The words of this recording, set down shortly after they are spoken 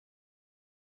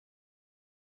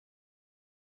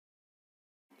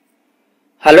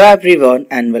Hello everyone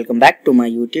and welcome back to my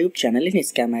YouTube channel in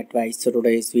Scam Advice. So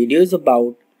today's video is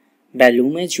about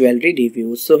Beloome Jewelry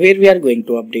Reviews. So here we are going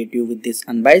to update you with this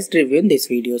unbiased review in this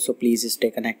video. So please stay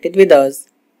connected with us.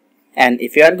 And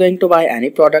if you are going to buy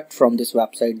any product from this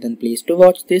website, then please to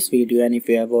watch this video. And if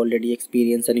you have already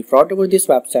experienced any fraud over this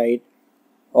website,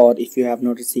 or if you have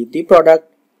not received the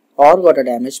product or got a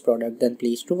damaged product, then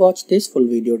please to watch this full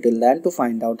video till then to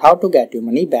find out how to get your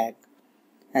money back.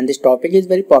 And this topic is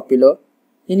very popular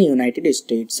in the United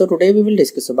States. So today we will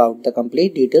discuss about the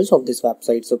complete details of this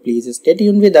website. So please stay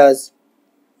tuned with us.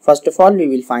 First of all, we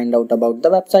will find out about the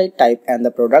website type and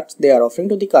the products they are offering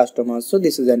to the customers. So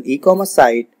this is an e-commerce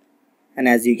site, and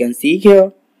as you can see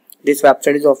here, this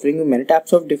website is offering you many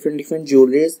types of different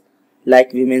jewelries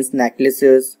like women's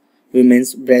necklaces,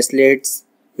 women's bracelets,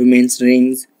 women's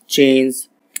rings, chains,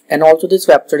 and also this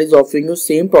website is offering you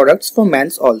same products for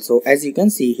men's also, as you can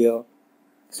see here.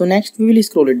 So next we will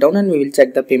scroll it down and we will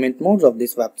check the payment modes of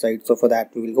this website. So for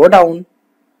that we will go down.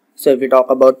 So if we talk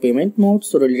about payment modes,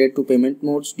 so related to payment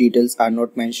modes, details are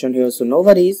not mentioned here, so no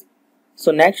worries.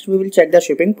 So next we will check the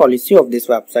shipping policy of this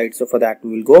website. So for that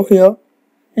we will go here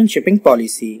in shipping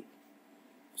policy.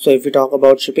 So if we talk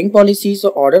about shipping policy, so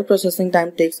order processing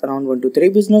time takes around 1 to 3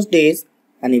 business days.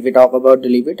 And if we talk about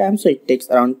delivery time, so it takes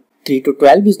around 3 to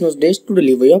 12 business days to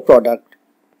deliver your product.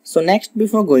 So next,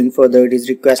 before going further, it is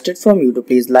requested from you to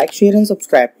please like, share and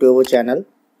subscribe to our channel,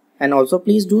 and also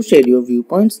please do share your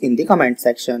viewpoints in the comment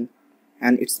section.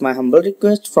 And it's my humble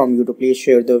request from you to please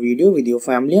share the video with your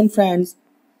family and friends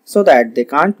so that they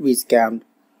can't be scammed.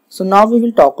 So now we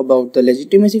will talk about the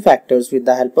legitimacy factors with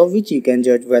the help of which you can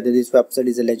judge whether this website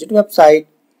is a legit website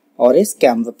or a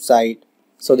scam website.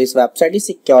 So this website is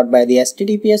secured by the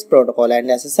HTTPS protocol and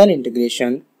SSL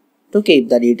integration to keep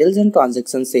the details and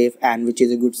transactions safe, and which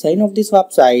is a good sign of this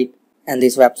website. And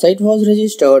this website was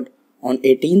registered on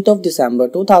 18th of December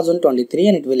 2023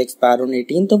 and it will expire on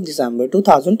 18th of December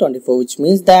 2024, which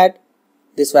means that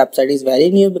this website is very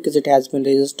new because it has been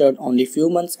registered only few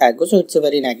months ago. So it's a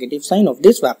very negative sign of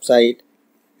this website,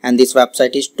 and this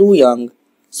website is too young.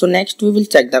 So next we will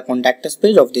check the contact us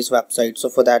page of this website. So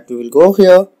for that we will go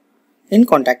here in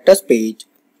contact us page.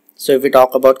 So if we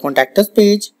talk about contact us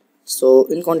page, so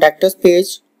in contact us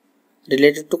page,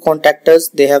 related to contact us,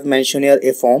 they have mentioned here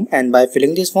a form, and by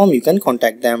filling this form you can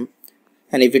contact them.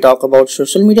 And if we talk about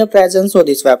social media presence, so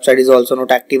this website is also not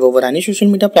active over any social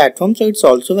media platform, so it's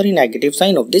also very negative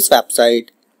sign of this website.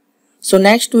 So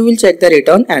next we will check the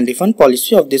return and refund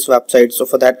policy of this website. So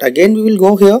for that again we will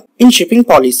go here in shipping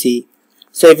policy.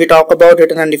 So if we talk about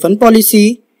return and refund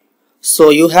policy, so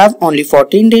you have only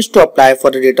 14 days to apply for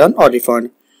a return or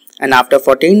refund. And after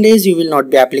 14 days you will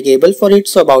not be applicable for it.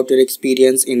 So about your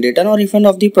experience in return or refund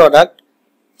of the product.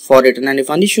 For return and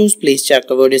refund issues, please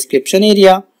check our description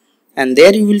area, and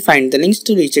there you will find the links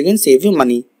to recheck and save your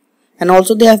money. And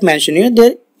also they have mentioned here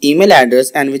their email address,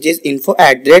 and which is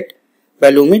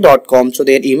info@beloome.com. So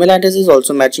their email address is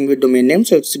also matching with domain name,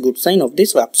 so it's a good sign of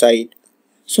this website.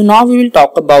 So now we will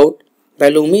talk about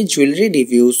Beloome Jewelry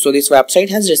Reviews. So this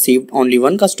website has received only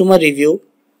one customer review,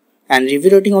 and review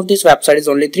rating of this website is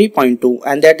only 3.2,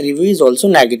 and that review is also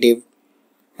negative.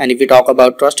 And if we talk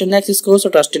about trust index score, so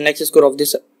trust index score of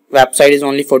this website is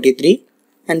only 43,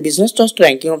 and business trust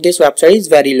ranking of this website is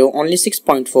very low, only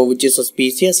 6.4, which is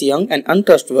suspicious, young and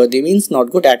untrustworthy, means not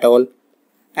good at all.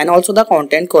 And also the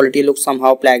content quality looks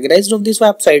somehow plagiarized of this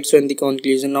website. So in the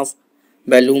conclusion of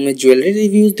Beloome Jewelry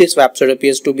Reviews, this website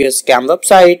appears to be a scam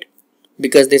website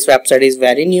because this website is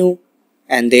very new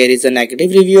and there is a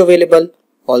negative review available.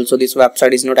 Also, this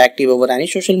website is not active over any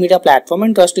social media platform,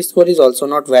 and trust score is also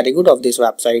not very good of this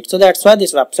website. So that's why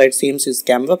this website seems a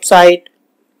scam website.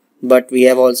 But we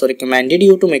have also recommended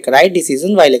you to make a right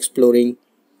decision while exploring.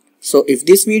 So if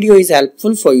this video is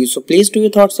helpful for you, so please do your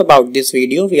thoughts about this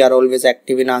video. We are always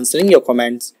active in answering your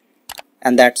comments.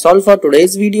 And that's all for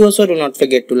today's video. So do not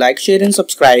forget to like, share and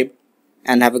subscribe.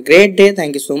 And have a great day.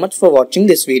 Thank you so much for watching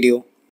this video.